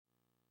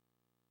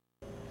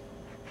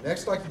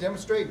Next, I'd like to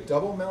demonstrate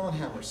double Mellon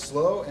hammer,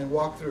 slow and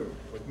walk through.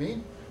 With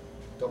me,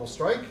 double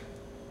strike,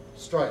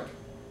 strike,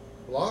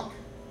 block,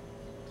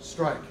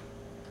 strike,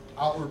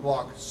 outward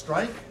block,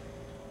 strike,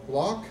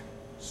 block,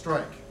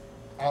 strike,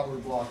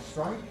 outward block,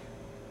 strike,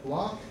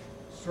 block,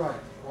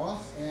 strike,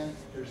 cross and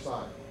your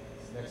side.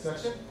 Next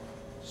section,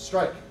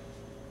 strike,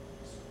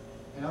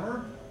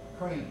 hammer,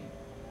 crane,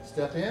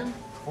 step in,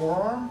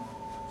 forearm,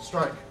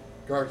 strike,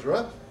 guards are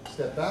up,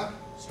 step back,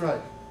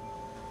 strike,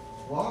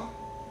 block,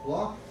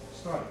 block,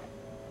 strike,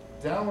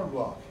 downward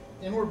block,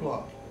 inward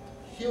block,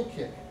 heel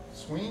kick,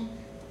 swing,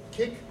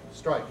 kick,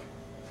 strike,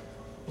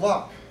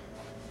 block,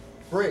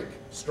 break,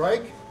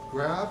 strike,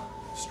 grab,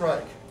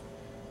 strike,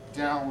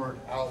 downward,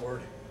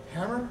 outward,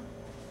 hammer,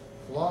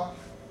 block,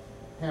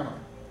 hammer,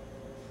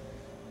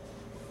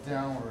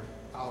 downward,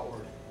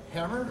 outward,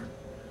 hammer,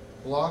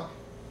 block,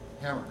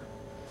 hammer,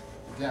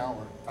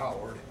 downward,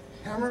 outward,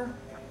 hammer,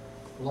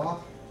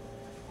 block,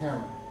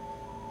 hammer,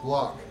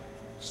 block,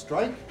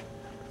 strike,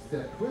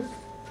 step twist,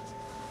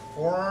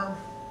 forearm,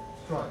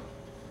 strike,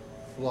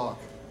 block,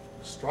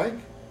 strike,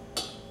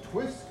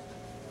 twist,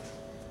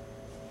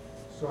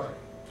 strike,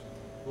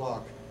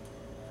 block,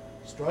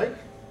 strike,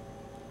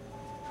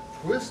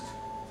 twist,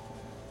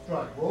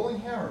 strike. Rolling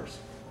hammers.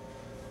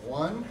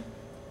 1,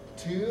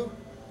 2,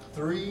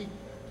 3,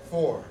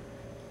 4.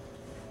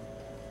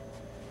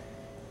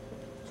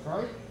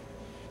 Strike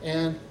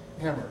and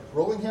hammer.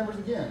 Rolling hammers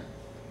again.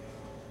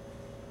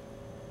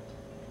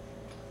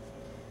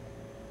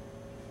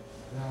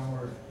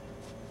 Downward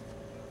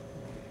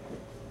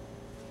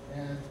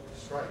and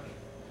strike.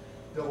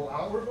 Double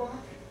outward block,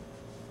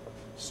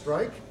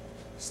 strike,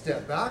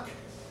 step back,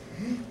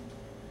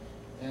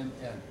 and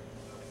end.